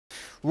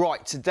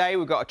Right, today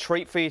we've got a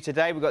treat for you.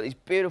 Today we've got these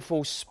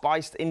beautiful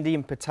spiced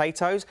Indian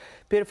potatoes.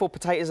 Beautiful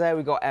potatoes there.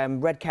 We've got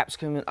red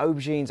capsicum and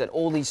aubergines and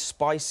all these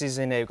spices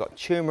in there. We've got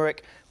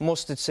turmeric,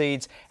 mustard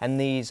seeds and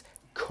these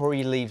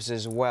curry leaves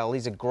as well.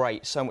 These are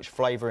great, so much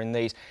flavour in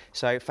these.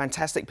 So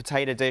fantastic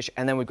potato dish,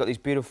 and then we've got these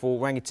beautiful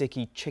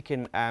rangitikki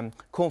chicken,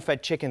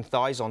 corn-fed chicken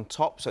thighs on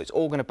top. So it's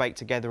all going to bake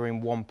together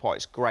in one pot.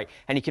 It's great,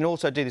 and you can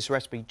also do this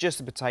recipe just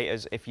the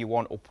potatoes if you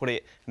want, or put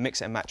it, mix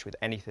it and match with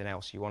anything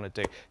else you want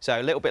to do. So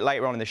a little bit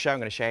later on in the show, I'm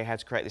going to show you how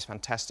to create this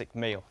fantastic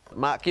meal.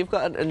 Mark, you've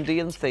got an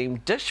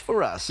Indian-themed dish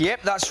for us.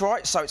 Yep, that's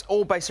right. So it's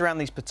all based around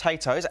these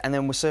potatoes, and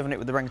then we're serving it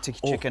with the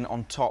rangitikki chicken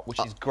on top, which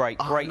is great.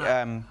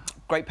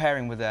 Great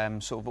pairing with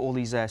sort of all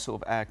these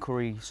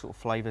curry sort of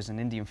flavours and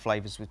Indian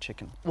flavours with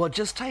chicken. Well,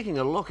 just taking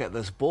a look at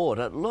this board,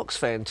 it looks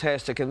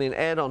fantastic, and then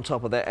add on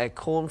top of that our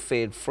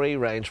corn-fed,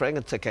 free-range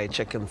rangitikki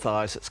chicken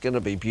thighs. It's going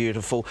to be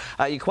beautiful.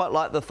 You quite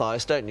like the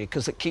thighs, don't you?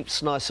 Because it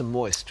keeps nice and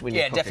moist when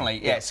you're cooking.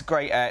 Definitely. Yeah, it's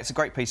a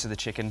great piece of the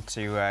chicken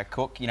to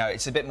cook. You know,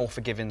 it's a bit more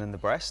forgiving than the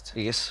breast.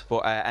 Yes.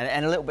 But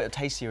and a little bit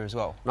tastier as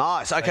well.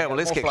 Nice. Okay, well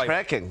let's get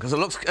cracking, because it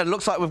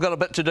looks like we've got a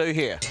bit to do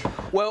here.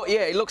 Well,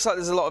 yeah, it looks like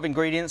there's a lot of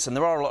ingredients, and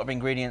there are a lot of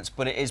ingredients,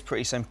 but it is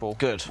pretty simple.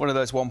 Good. One of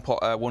those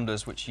one-pot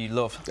wonders which you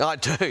love. I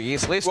do,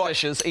 yes. Less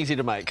dishes, easy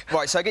to make.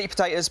 Right, so get your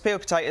potatoes, peel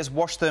potatoes,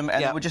 wash them,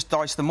 and then we'll just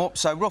dice them up.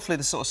 So roughly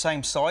the sort of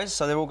same size,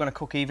 so they're all going to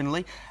cook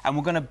evenly. And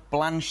we're going to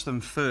blanch them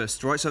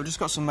first, right? So I've just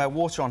got some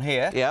water on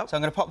here. Yeah. So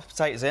I'm going to pop the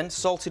potatoes in,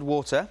 salted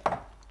water,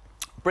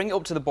 bring it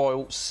up to the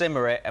boil,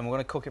 simmer it, and we're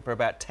going to cook it for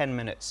about 10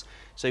 minutes.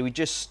 So we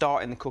just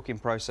start in the cooking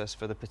process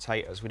for the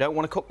potatoes. We don't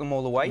want to cook them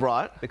all the way.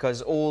 Right.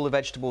 Because all the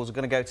vegetables are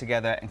going to go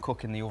together and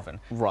cook in the oven.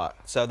 Right.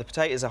 So the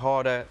potatoes are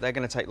harder. They're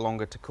going to take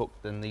longer to cook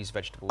than these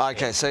vegetables.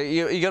 Okay, so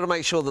you got to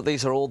make sure that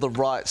these are all the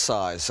right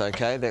size,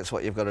 okay? That's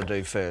what you've got to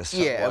do first.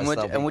 Yeah, and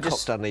we're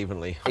just cooked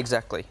unevenly.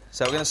 Exactly.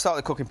 So we're going to start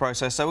the cooking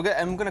process. So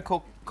I'm going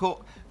to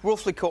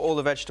roughly cut all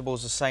the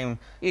vegetables the same.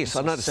 Yes,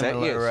 I noticed that.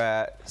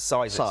 Similar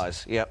sizes.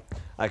 Size, yep.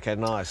 Okay,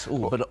 nice.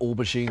 Ooh, a bit of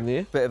aubergine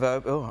there. Bit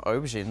of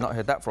aubergine. Not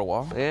heard that for a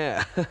while.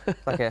 Yeah.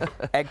 Like an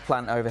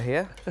eggplant over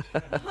here.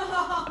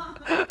 I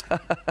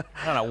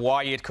don't know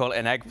why you'd call it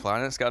an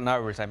eggplant. It's got no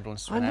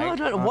resemblance to an egg. I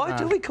don't know. Why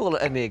do we call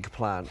it an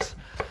eggplant?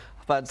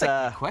 But that's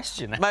a good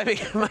question. Maybe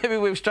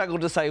we've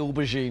struggled to say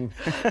aubergine.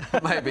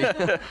 Maybe.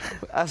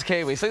 Us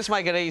Kiwis. Let's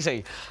make it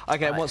easy.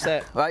 Okay, right. What's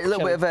that? Right, a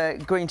little bit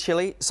of green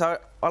chilli. So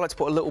I like to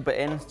put a little bit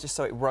in, just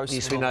so it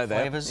roasts the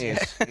flavours.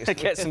 Yes.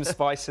 Get some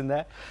spice in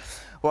there.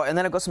 Right, and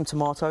then I've got some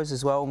tomatoes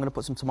as well. I'm going to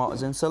put some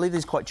tomatoes in. So leave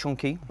these quite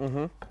chunky.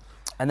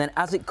 And then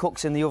as it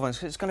cooks in the oven,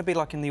 so it's going to be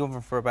like in the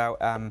oven for about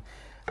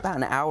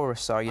an hour or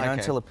so, you know,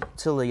 until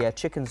the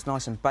chicken's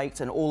nice and baked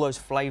and all those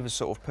flavours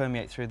sort of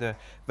permeate through the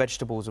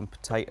vegetables and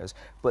potatoes.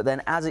 But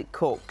then as it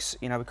cooks,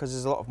 you know, because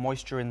there's a lot of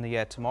moisture in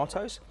the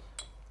tomatoes,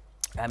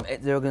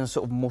 they're going to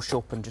sort of mush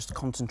up and just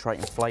concentrate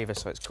in flavour,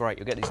 so it's great.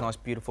 You'll get these nice,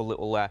 beautiful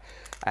little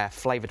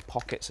flavoured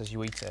pockets as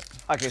you eat it.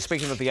 OK,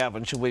 speaking of the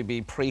oven, should we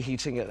be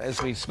preheating it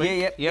as we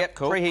speak? Yep,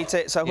 cool. Preheat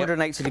it, so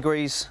 180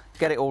 degrees,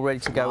 get it all ready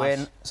to go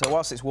in. So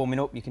whilst it's warming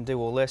up, you can do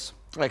all this.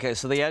 OK,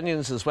 so the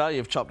onions as well,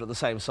 you've chopped at the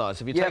same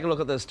size. If you take a look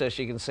at this dish,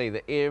 you can see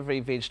that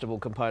every vegetable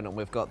component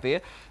we've got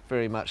there,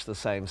 very much the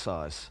same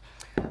size.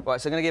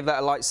 Right, so I'm going to give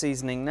that a light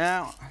seasoning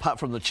now. Apart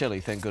from the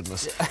chilli, thank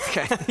goodness.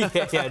 OK. Got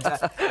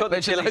the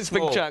chilli those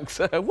big chunks.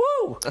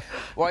 Woo!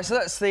 Right, so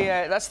that's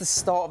the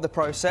start of the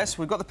process.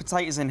 We've got the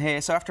potatoes in here,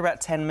 so after about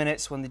 10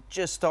 minutes, when they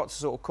just start to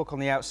sort of cook on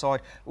the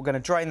outside, we're going to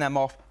drain them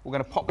off. We're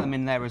going to pop them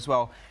in there as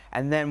well,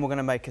 and then we're going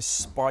to make a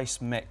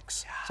spice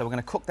mix. So we're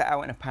going to cook that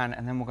out in a pan,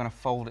 and then we're going to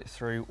fold it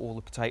through all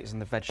the potatoes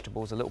and the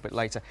vegetables a little bit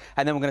later,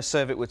 and then we're going to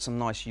serve it with some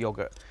nice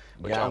yoghurt,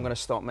 which I'm going to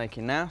start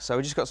making now. So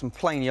we've just got some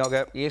plain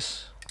yoghurt.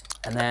 Yes.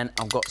 And then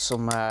I've got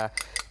some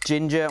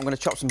ginger. I'm going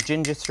to chop some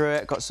ginger through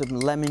it. Got some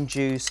lemon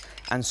juice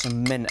and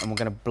some mint, and we're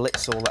going to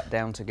blitz all that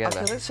down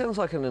together. Okay, that sounds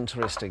like an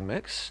interesting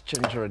mix.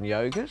 Ginger and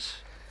yoghurt.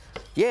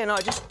 Yeah, no,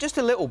 just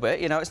a little bit.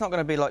 You know, it's not going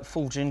to be like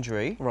full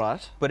gingery.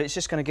 Right. But it's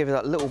just going to give it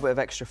that little bit of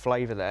extra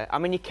flavour there. I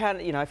mean, you can,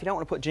 you know, if you don't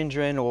want to put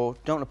ginger in or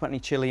don't want to put any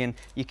chilli in,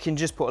 you can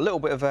just put a little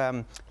bit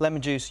of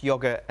lemon juice,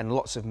 yoghurt, and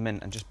lots of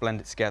mint, and just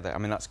blend it together. I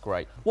mean, that's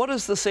great. What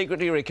is the secret,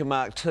 do you reckon,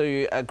 Mark,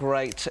 to a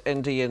great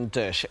Indian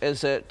dish?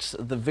 Is it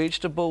the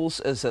vegetables?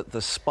 Is it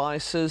the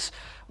spices?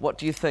 What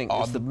do you think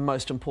is the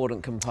most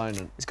important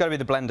component? It's got to be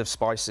the blend of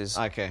spices.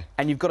 OK.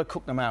 And you've got to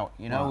cook them out,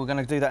 you know. We're going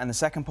to do that in the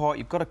second part.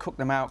 You've got to cook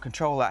them out,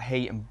 control that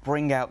heat, and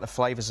bring out the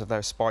flavours of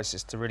those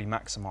spices to really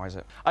maximise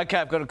it. OK,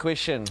 I've got a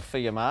question for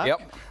you, Mark.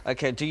 Yep.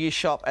 OK, do you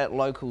shop at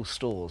local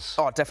stores?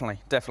 Oh, definitely.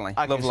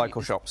 Okay, love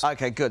local shops.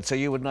 OK, good. So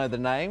you would know the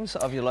names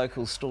of your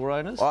local store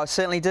owners? Well, I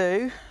certainly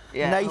do.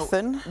 Yeah.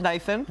 Nathan.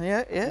 Nathan?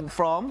 Yeah.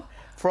 From?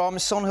 From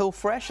Sonhill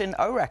Fresh in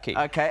Oraki.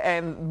 OK,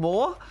 and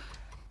more?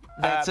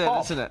 That's it,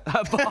 isn't it?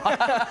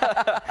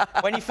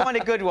 When you find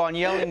a good one,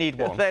 you only need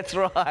one. That's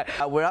right.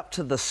 We're up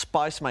to the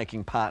spice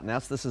making part now,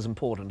 so this is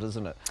important,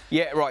 isn't it?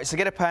 Yeah, right. So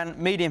get a pan,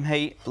 medium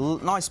heat,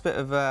 nice bit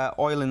of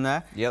oil in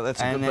there. Yeah, that's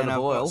a good bit of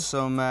oil. Got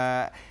some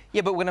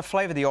Yeah, but we're going to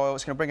flavour the oil.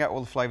 It's going to bring out all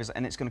the flavours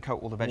and it's going to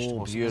coat all the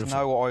vegetables. So there's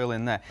no oil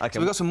in there. Okay. So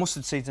we've got some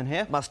mustard seeds in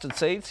here. Mustard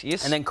seeds,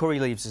 yes. And then curry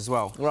leaves as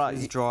well. Right.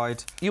 These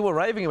dried. You were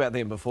raving about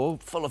them before,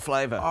 full of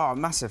flavour. Oh,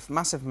 massive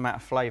amount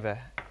of flavour.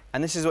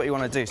 And this is what you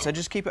want to do. So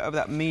just keep it over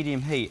that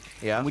medium heat.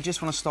 Yeah. And we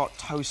just want to start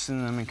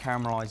toasting them and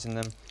caramelising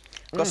them.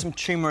 Got some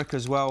turmeric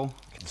as well.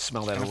 You can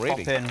smell that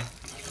already. Pop in.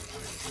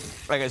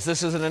 Okay, so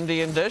this is an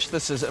Indian dish.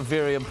 This is a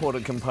very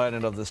important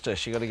component of this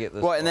dish. You've got to get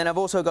this. Right, and then I've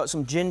also got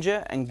some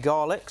ginger and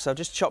garlic. So I've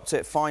just chopped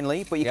it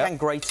finely, but you can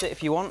grate it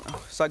if you want.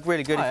 It's like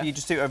really good if you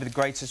just do it over the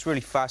grater. It's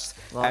really fast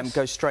and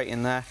goes straight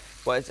in there.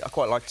 But I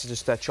quite like to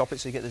just chop it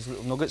so you get those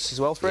little nuggets as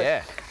well for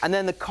it. And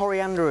then the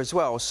coriander as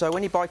well. So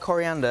when you buy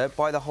coriander,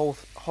 buy the whole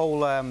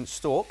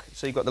stalk.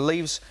 So you've got the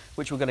leaves,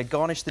 which we're going to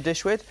garnish the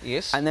dish with.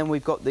 Yes. And then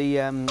we've got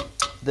the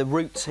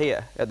roots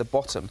here at the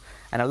bottom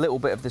and a little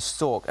bit of the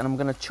stalk. And I'm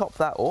going to chop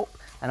that up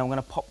and I'm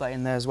going to pop that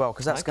in there as well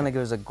because that's going to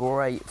give us a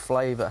great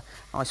flavour.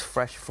 Nice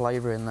fresh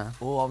flavour in there.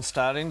 Oh, I'm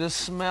starting to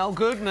smell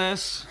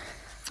goodness.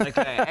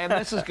 Okay, and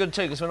this is good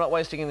too because we're not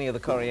wasting any of the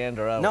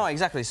coriander, are we? No,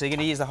 exactly. So you're going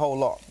to use the whole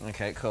lot.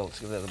 Okay, cool. Let's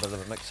give that a bit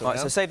of a mix around. Right,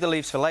 so save the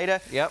leaves for later.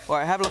 Yep.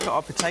 Right, have a look at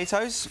our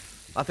potatoes.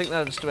 I think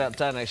they're just about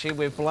done, actually.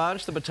 We've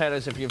blanched the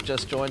potatoes if you've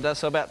just joined us,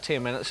 so about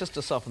 10 minutes, just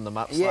to soften them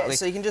up slightly. Yeah,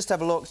 so you can just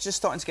have a look. It's just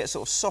starting to get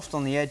sort of soft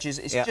on the edges.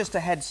 It's just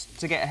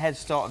to get a head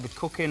start of the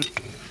cooking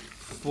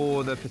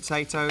for the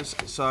potatoes.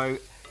 So,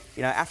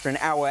 you know, after an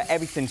hour,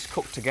 everything's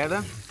cooked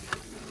together.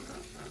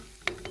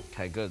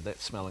 Okay, good.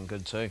 That's smelling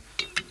good too.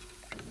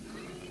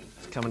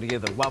 Coming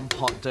together, one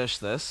pot dish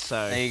this,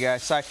 so... There you go.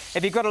 So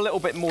if you've got a little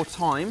bit more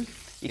time,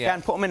 you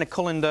can put them in a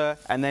colander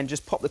and then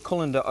just pop the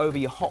colander over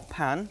your hot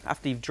pan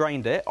after you've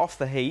drained it, off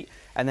the heat,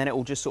 and then it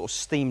will just sort of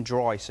steam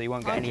dry so you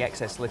won't get any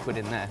excess liquid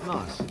in there.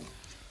 Nice.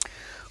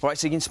 Right,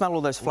 so you can smell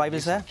all those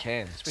flavours there. You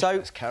can, especially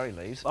those curry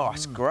leaves. Oh,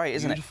 it's great,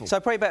 isn't it? So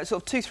probably about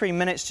sort of 2-3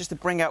 minutes just to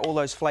bring out all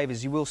those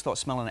flavours. You will start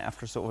smelling it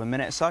after sort of a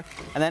minute or so.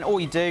 And then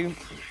all you do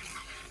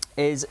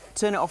is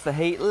turn it off the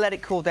heat, let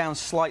it cool down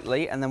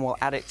slightly, and then we'll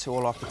add it to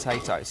all our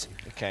potatoes.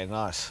 Okay,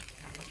 nice.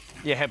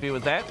 You happy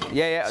with that?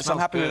 Yeah, so I'm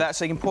happy with that.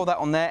 So you can pour that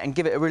on there and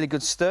give it a really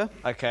good stir.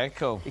 Okay,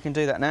 cool. You can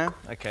do that now.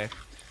 Okay.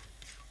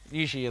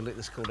 Usually you let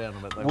this cool down a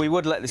bit though. We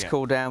would let this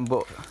cool down,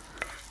 but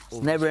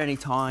there's never any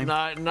time.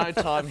 No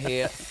time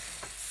here.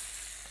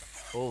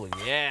 Oh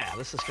yeah,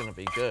 this is going to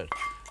be good.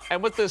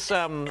 And with this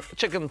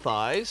chicken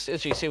thighs,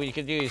 as you see, you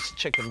could use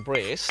chicken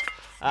breast.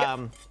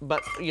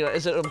 But, you know,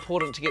 is it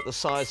important to get the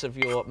size of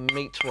your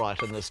meat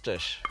right in this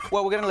dish?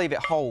 Well, we're going to leave it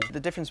whole. The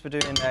difference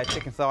between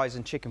chicken thighs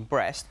and chicken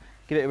breast,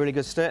 give it a really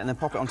good stir and then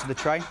pop it onto the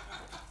tray,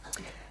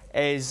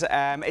 is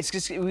it's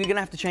just, we're going to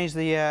have to change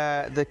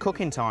the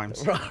cooking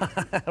times.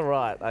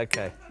 Right,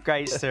 OK.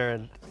 Great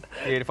stirring.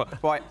 Beautiful.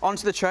 Right,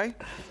 onto the tray.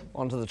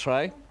 Onto the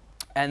tray.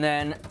 And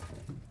then,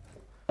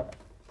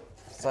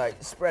 so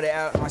spread it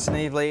out nice and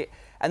evenly.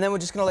 And then we're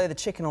just going to lay the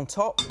chicken on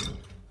top.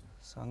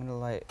 So I'm going to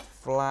lay it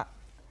flat.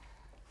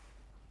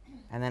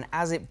 And then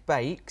as it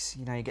bakes,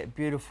 you know, you get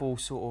beautiful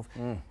sort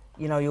of,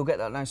 you know, you'll get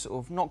that nice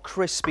sort of, not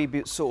crispy,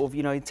 but sort of,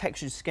 you know,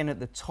 textured skin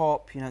at the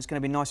top. You know, it's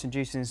going to be nice and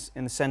juicy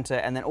in the centre.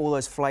 And then all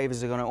those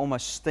flavours are going to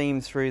almost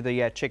steam through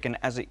the chicken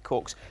as it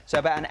cooks. So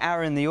about an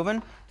hour in the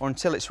oven or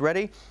until it's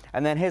ready.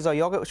 And then here's our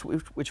yoghurt,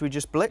 which we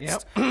just blitzed.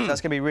 Yep. So that's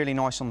going to be really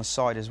nice on the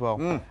side as well.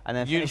 And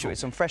then finish it with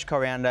some fresh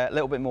coriander, a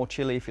little bit more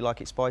chilli if you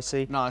like it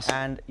spicy. Nice.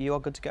 And you are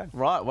good to go.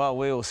 Right, well,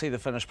 we will see the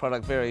finished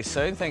product very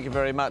soon. Thank you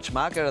very much,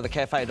 Mark. Go to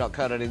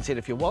thecafe.co.nz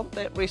if you want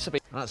that recipe.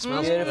 Oh, it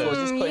smells beautiful. good.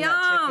 Just putting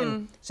that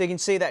chicken. So you can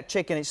see that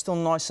chicken, it's still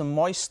nice and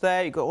moist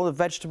there. You've got all the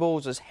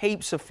vegetables, there's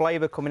heaps of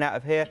flavour coming out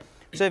of here.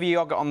 Serve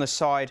your yoghurt on the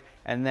side,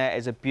 and there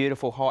is a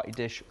beautiful hearty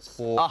dish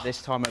for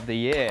this time of the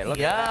year. Look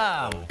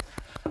at that.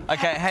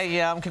 Okay,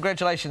 hey,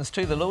 congratulations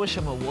to the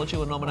Lewisham Award. You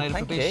were nominated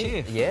for Best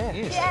Chef. Yeah.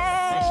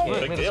 Yes.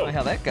 Let us know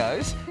how that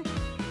goes.